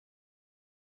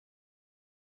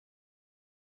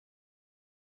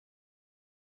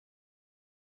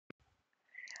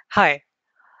Hi,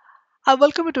 I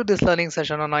welcome you to this learning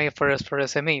session on IFRS for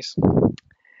SMEs.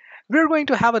 We're going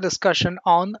to have a discussion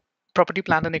on property,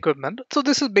 plant, and equipment. So,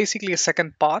 this is basically a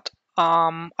second part.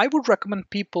 I would recommend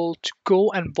people to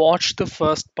go and watch the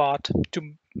first part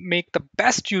to make the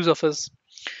best use of his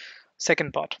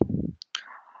second part.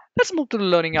 Let's move to the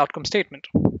learning outcome statement.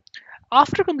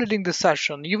 After completing this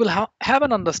session, you will have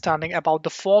an understanding about the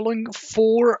following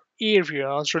four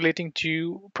areas relating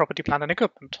to property, plant, and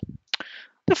equipment.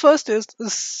 The first is the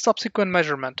subsequent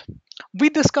measurement. We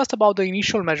discussed about the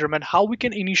initial measurement, how we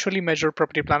can initially measure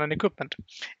property, plant, and equipment.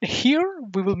 Here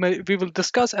we will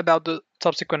discuss about the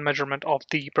subsequent measurement of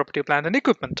the property, plant, and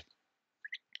equipment.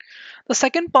 The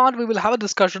second part we will have a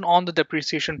discussion on the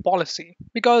depreciation policy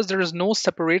because there is no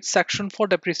separate section for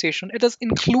depreciation. It is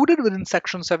included within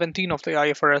section 17 of the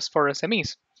IFRS for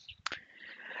SMEs.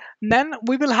 Then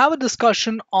we will have a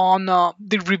discussion on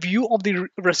the review of the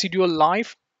residual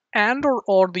life and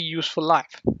or the useful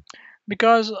life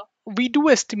because we do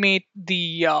estimate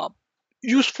the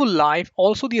useful life,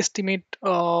 also the estimate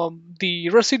the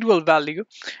residual value,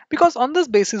 because on this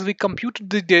basis we compute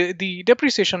the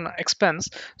depreciation expense.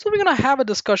 So we're going to have a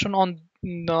discussion on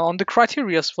the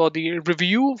criteria for the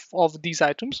review of these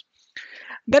items.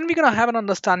 Then we're going to have an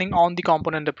understanding on the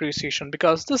component depreciation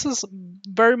because this is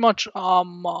very much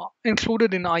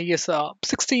included in IAS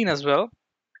 16 as well.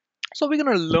 So we're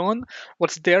going to learn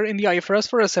what's there in the IFRS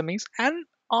for SMEs, and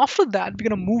after that we're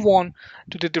going to move on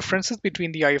to the differences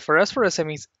between the IFRS for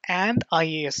SMEs and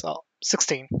IAS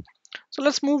 16. So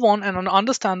let's move on and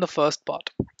understand the first part,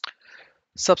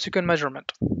 subsequent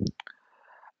measurement.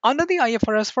 Under the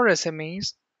IFRS for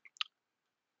SMEs,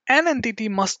 an entity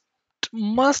must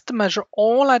measure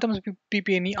all items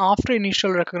PPE after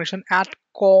initial recognition at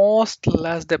cost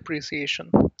less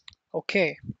depreciation.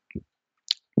 Okay,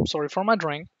 sorry for my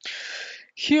drawing.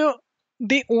 Here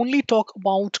they only talk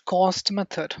about cost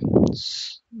method.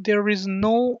 There is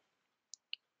no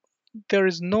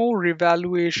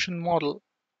revaluation model.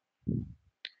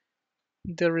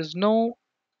 There is no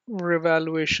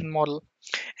revaluation model.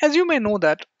 As you may know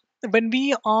that when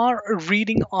we are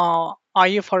reading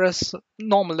IFRS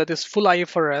normal, that is full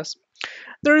IFRS,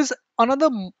 there is another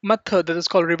method that is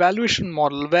called revaluation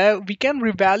model where we can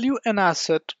revalue an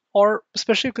asset or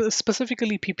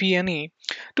specifically PPE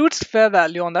to its fair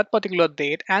value on that particular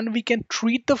date, and we can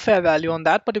treat the fair value on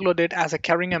that particular date as a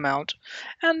carrying amount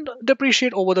and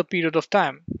depreciate over the period of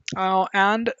time,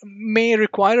 and may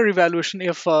require a revaluation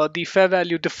if the fair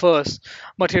value differs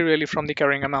materially from the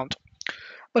carrying amount.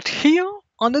 But here,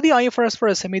 under the IFRS for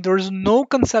SME, there is no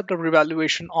concept of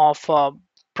revaluation of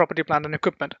property, plant, and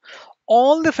equipment.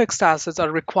 All the fixed assets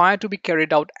are required to be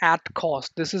carried out at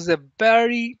cost. This is a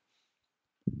very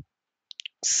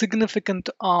significant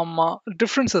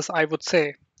differences, I would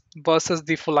say, versus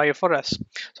the full IFRS.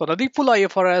 So under the full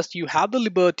IFRS, you have the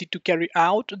liberty to carry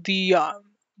out the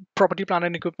property, plant,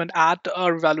 and equipment at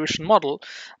a revaluation model.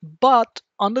 But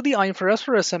under the IFRS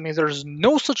for SMEs, there is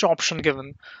no such option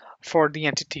given for the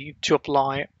entity to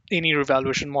apply any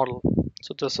revaluation model.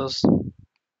 So this is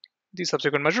the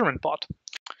subsequent measurement part.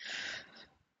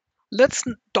 Let's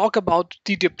talk about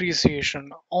the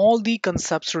depreciation, all the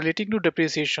concepts relating to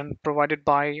depreciation provided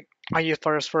by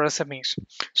IFRS for SMEs.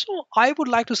 So I would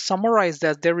like to summarize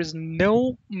that there is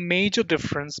no major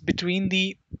difference between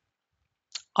the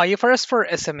IFRS for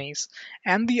SMEs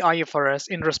and the IFRS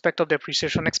in respect of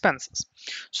depreciation expenses.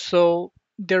 So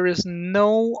there is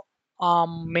no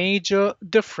major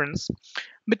difference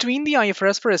between the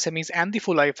IFRS for SMEs and the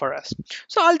full IFRS.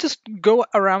 So I'll just go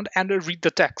around and read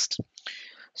the text.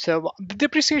 So the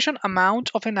depreciation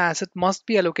amount of an asset must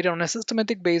be allocated on a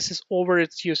systematic basis over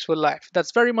its useful life.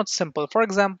 That's very much simple. For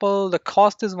example, the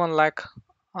cost is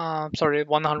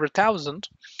 100,000,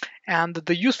 and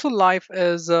the useful life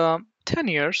is 10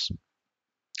 years,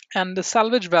 and the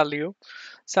salvage value,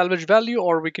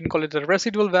 or we can call it the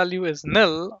residual value, is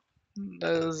nil.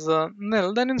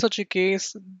 Then in such a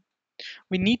case,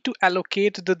 we need to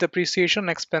allocate the depreciation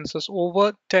expenses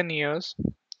over 10 years,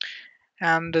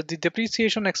 and the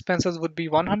depreciation expenses would be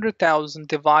 100,000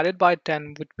 divided by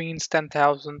 10, which means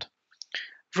 10,000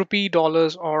 rupee,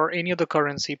 dollars, or any other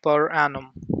currency per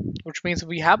annum, which means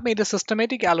we have made a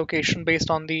systematic allocation based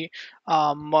on the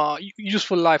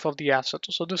useful life of the asset.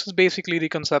 So this is basically the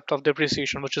concept of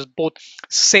depreciation, which is both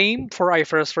same for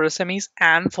IFRS for SMEs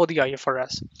and for the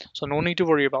IFRS. So no need to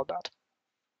worry about that.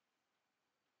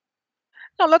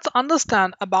 Now let's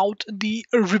understand about the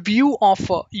review of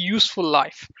useful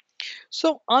life.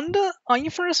 So under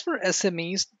IFRS for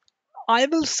SMEs, I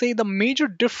will say the major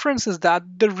difference is that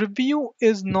the review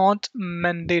is not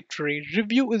mandatory.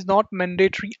 Review is not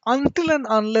mandatory until and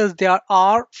unless there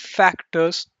are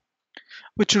factors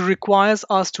which requires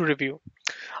us to review.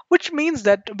 Which means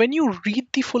that when you read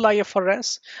the full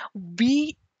IFRS,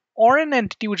 we or an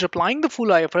entity which is applying the full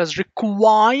IFRS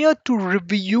require to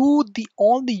review the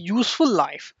all the useful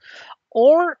life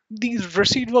or the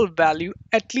residual value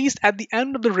at least at the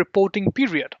end of the reporting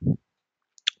period.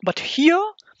 But here,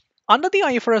 under the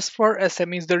IFRS for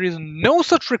SMEs, there is no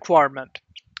such requirement.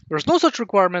 There's no such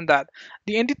requirement that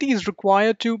the entity is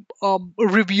required to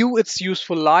review its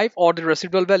useful life or the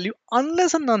residual value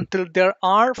unless and until there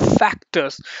are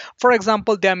factors. For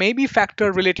example, there may be factor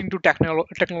relating to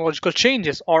technological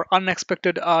changes or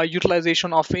unexpected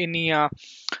utilization of any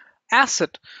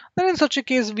asset. Then in such a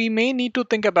case we may need to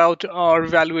think about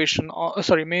revaluation or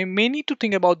sorry may need to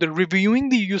think about the reviewing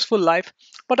the useful life,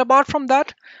 but apart from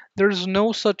that there is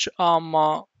no such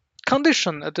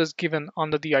condition that is given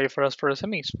under the IFRS for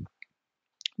SMEs.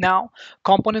 Now,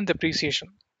 component depreciation.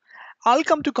 I'll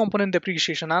come to component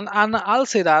depreciation, and I'll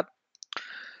say that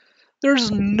there's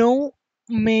no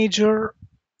major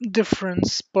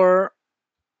difference per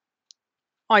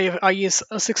IS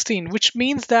 16, which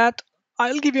means that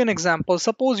I'll give you an example.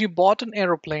 Suppose you bought an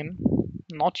aeroplane,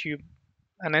 not you,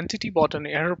 an entity bought an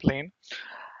aeroplane.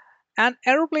 An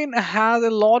aeroplane has a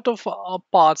lot of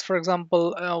parts. For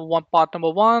example, one part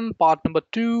number one, part number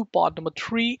two, part number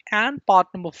three, and part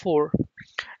number four.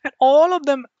 And all of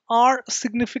them are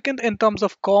significant in terms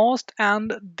of cost,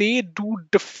 and they do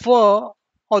differ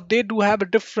or they do have a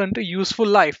different useful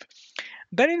life.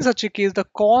 Then, in such a case, the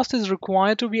cost is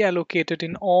required to be allocated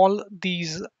in all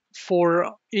these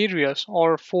four areas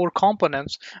or four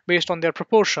components based on their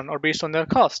proportion or based on their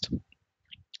cost.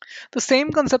 The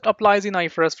same concept applies in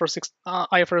IFRS for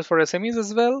SMEs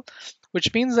as well,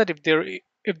 which means that if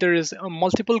there is a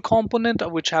multiple component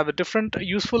which have a different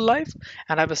useful life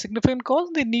and have a significant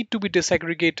cost, they need to be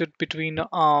disaggregated between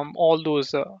all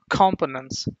those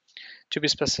components to be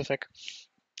specific.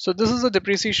 So this is the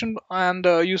depreciation and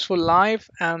useful life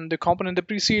and the component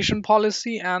depreciation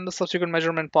policy and the subsequent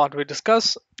measurement part we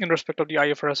discuss in respect of the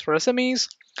IFRS for SMEs.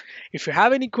 If you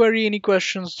have any query, any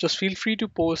questions, just feel free to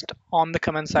post on the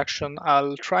comment section.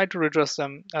 I'll try to redress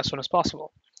them as soon as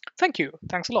possible. Thank you.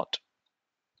 Thanks a lot.